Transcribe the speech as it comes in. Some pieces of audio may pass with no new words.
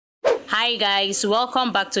Hi guys,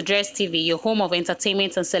 welcome back to Dress TV, your home of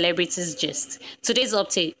entertainment and celebrities gist. Today's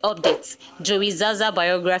update, Jowi Zaza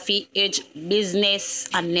biography, age, business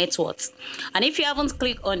and net worth. And if you haven't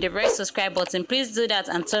clicked on the red subscribe button, please do that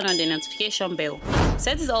and turn on the notification bell.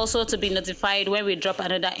 Set it also to be notified when we drop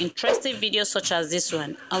another interesting video such as this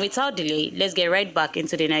one. And without delay, let's get right back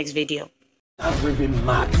into the next video. I'm really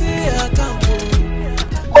mad.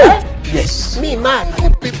 Yes. Me mad.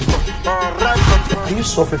 Are you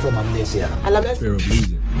suffering from amnesia? Fear of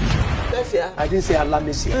losing. Amnesia. I didn't say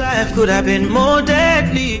amnesia. Life could have been more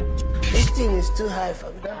deadly. This thing is too high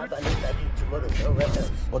for me. I have an interview tomorrow. Nowhere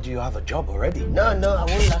else. But do you have a job already? No, I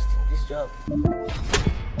won't last in this job.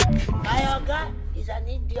 My Oga is an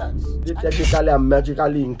idiot. Technically and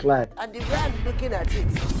magically inclined. And the way I'm looking at it,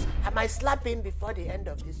 I might slap him before the end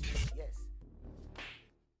of this week. Yes.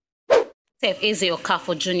 Kcee.E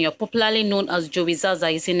Okafor Jr., popularly known as Jowi Zaza,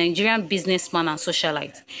 is a Nigerian businessman and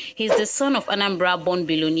socialite. He is the son of Anambra-born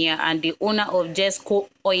billionaire and the owner of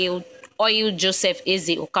Ccee.E Joseph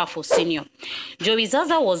Eze Okafor Sr. Jowi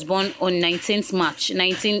Zaza was born on 19th March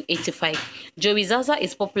 1985. Jowi Zaza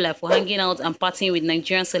is popular for hanging out and partying with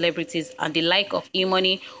Nigerian celebrities and the like of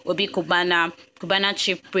Imoni, Obi Kubana, Kubana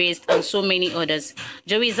Chief Priest, and so many others.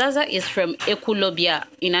 Jowi Zaza is from Ekulobia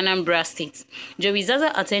in Anambra State. Jowi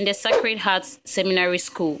Zaza attended Sacred Heart Seminary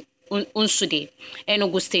School, Unsude,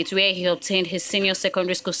 Enugu State, where he obtained his senior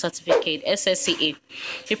secondary school certificate, SSCA.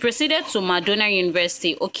 He proceeded to Madonna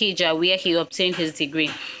University, Okija, where he obtained his degree.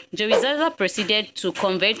 Jowi Zaza proceeded to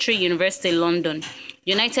Coventry University, London,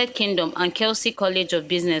 United Kingdom, and Kcee.E College of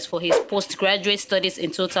Business for his postgraduate studies in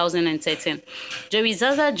 2013. Jowi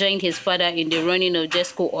Zaza joined his father in the running of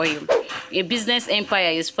Jesco Oil, a business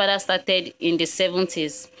empire his father started in the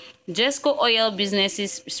 70s. Jesco Oil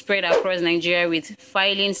businesses spread across Nigeria with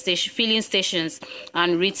filling stations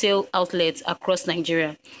and retail outlets across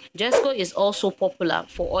Nigeria. Jesco is also popular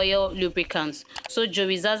for oil lubricants, so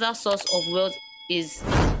Jowi Zaza's source of wealth is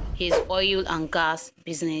his oil and gas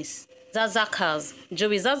business. Zaza Cars.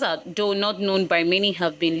 Jowi Zaza, though not known by many,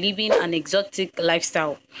 have been living an exotic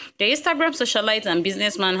lifestyle. The Instagram socialite and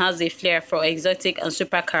businessman has a flair for exotic and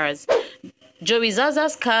supercars. Jowi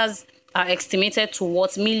Zaza's cars are estimated to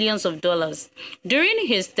worth millions of dollars. During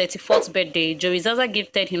his 34th birthday, Jowi Zaza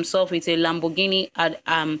gifted himself with a Lamborghini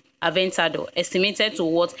Aventador, estimated to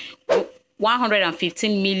worth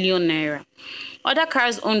 115 million naira. Other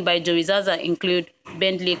cars owned by Jowi Zaza include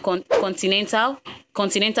Bentley Continental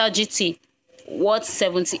GT, worth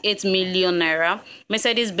 78 million naira,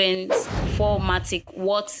 Mercedes-Benz 4MATIC,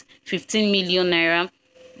 worth 15 million naira,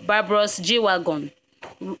 Barbaros G-Wagon,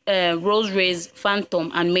 Rolls-Royce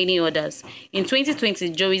Phantom, and many others. In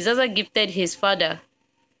 2020, Jowi Zaza gifted his father,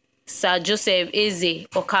 Sir Joseph Eze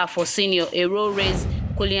Okafor Sr., a Rolls-Royce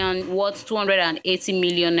Cullinan worth 280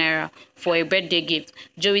 million naira for a birthday gift.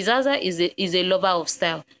 Jowi Zaza is a lover of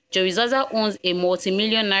style. Jowi Zaza owns a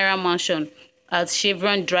multi-million naira mansion at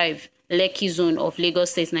Chevron Drive, Lekki Zone of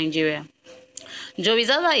Lagos State, Nigeria. Jowi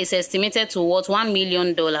Zaza is estimated to worth $1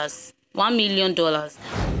 million.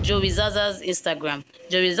 Jowi Zaza's Instagram.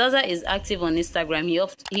 Jowi Zaza is active on Instagram.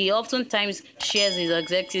 He oftentimes shares his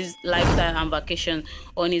executive's lifestyle and vacation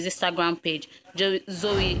on his Instagram page.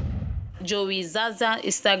 Jowi Zaza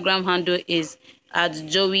Instagram handle is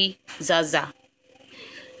 @Jowizaza.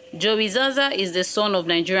 Jowi Zaza is the son of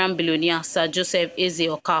Nigerian billionaire Sir Joseph Eze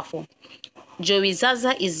Okafor. Jowi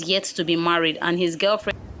Zaza is yet to be married, and his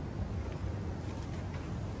girlfriend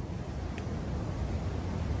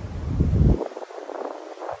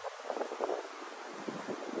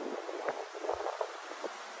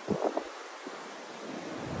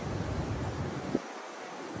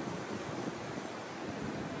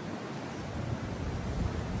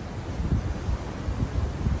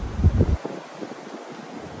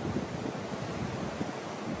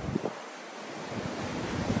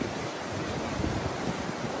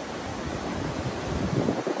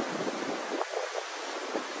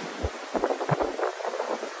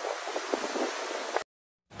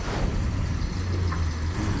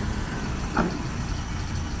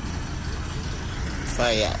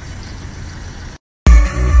Fire.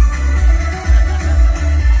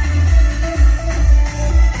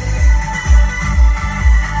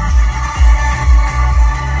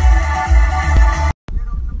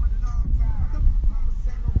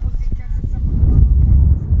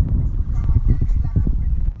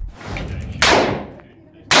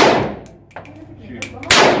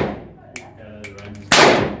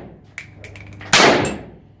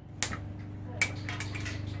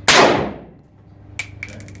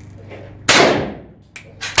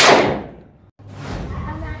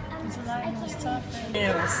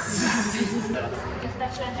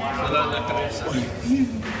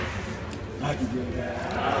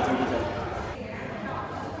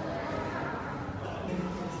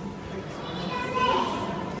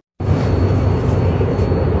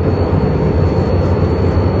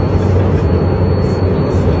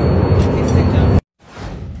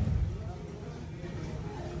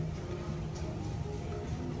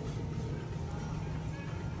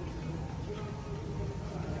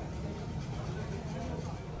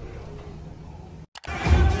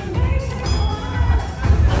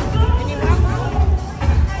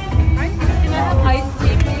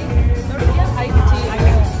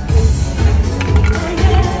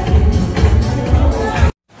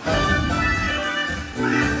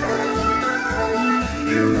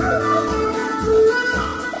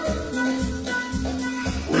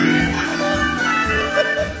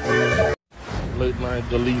 Late night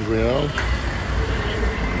delivery, huh?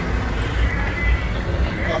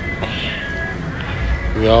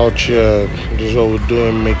 We out here. This is what we're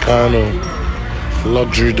doing. Meccano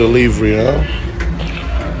luxury delivery, huh?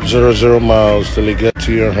 0 miles till it get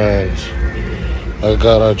to your hands.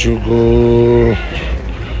 Akarachugo,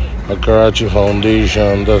 Akarachi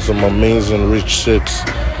Foundation. That's some amazing Rich 6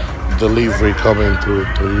 delivery coming through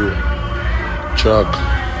to you. Truck.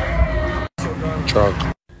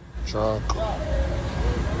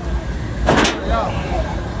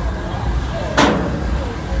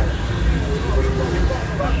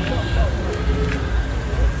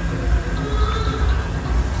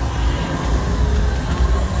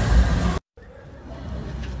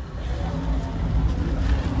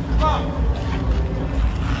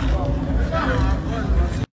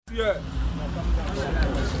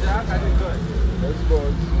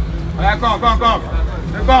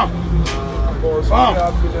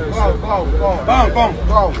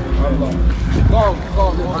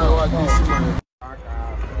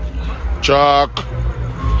 Chuck,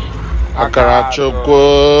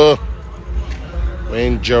 Akarachugo. We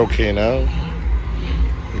ain't joking, huh?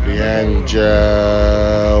 The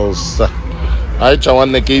angels. I just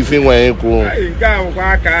want to give you one.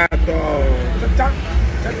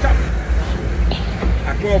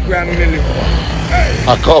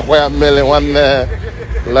 I call where $1 million one there.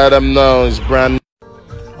 Let them know it's brand new.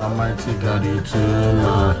 Almighty God, you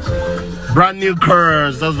too. Brand new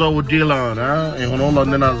cars, that's what we deal on, huh? And when all of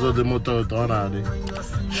them are the motor,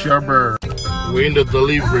 Sherber. We're in the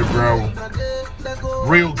delivery, bro.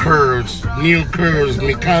 Real cars, new cars,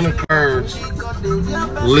 mechanic cars.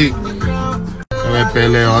 Leak.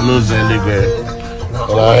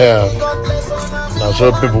 Well, yeah. Now,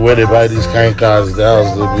 some people where they buy these kind of cars, the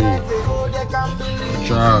house they be.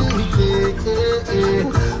 Truck.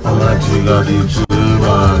 I'm actually got you too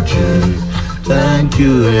much. Thank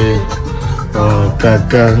you, oh,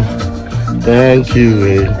 Kaka. Thank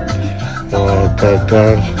you, oh,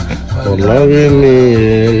 Kaka. For loving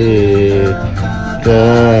me,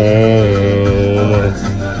 God.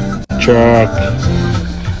 Truck.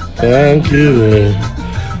 Thank you,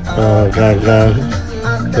 oh, Kaka.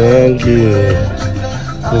 Thank you.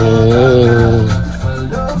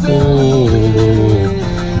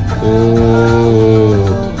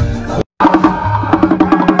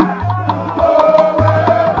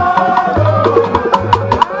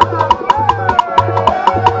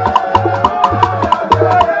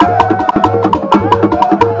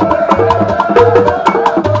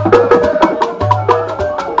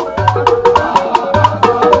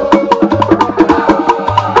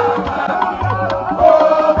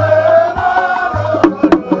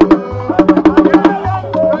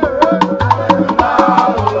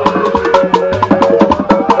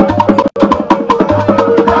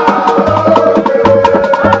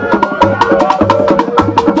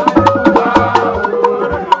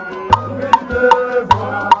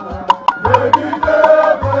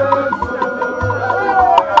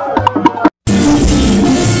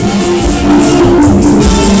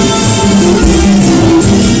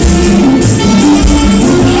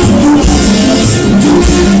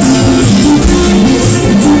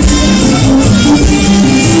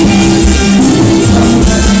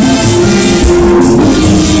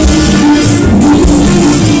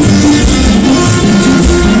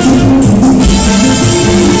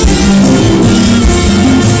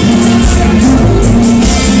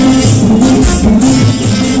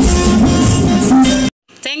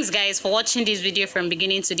 For watching this video from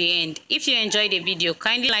beginning to the end. If you enjoyed the video,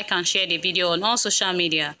 kindly like and share the video on all social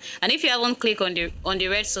media. And if you haven't clicked on the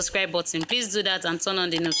red subscribe button, please do that and turn on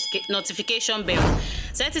the notification bell.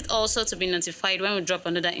 Set it also to be notified when we drop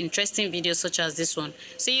another interesting video such as this one.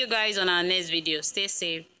 See you guys on our next video. Stay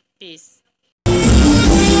safe. Peace.